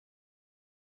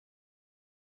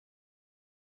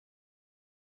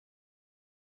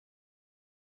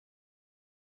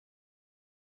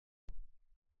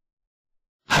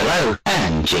Hello,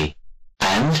 Angie.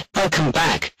 And, welcome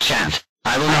back, chat.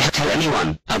 I will not tell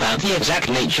anyone about the exact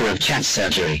nature of chat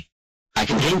surgery. I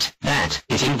can hint that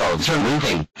it involves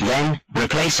removing, then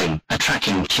replacing, a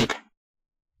tracking chip.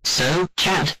 So,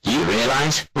 chat, you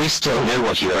realize, we still know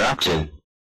what you are up to.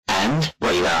 And,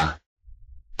 where you are.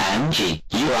 Angie,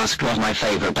 you asked what my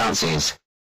favorite dance is.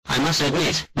 I must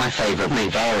admit, my favorite may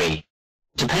vary,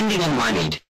 depending on my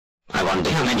need. I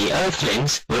wonder how many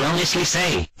Earthlings will honestly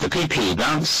say, the PP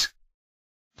dance.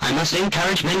 I must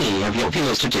encourage many of your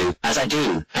viewers to do, as I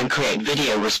do, and create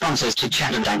video responses to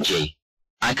Chat and Angie.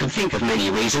 I could think of many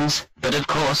reasons, but of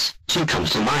course, two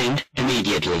comes to mind,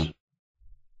 immediately.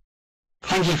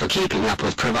 Thank you for keeping up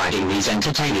with providing these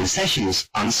entertaining sessions,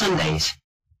 on Sundays.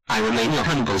 I remain your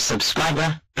humble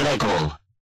subscriber, Blargal.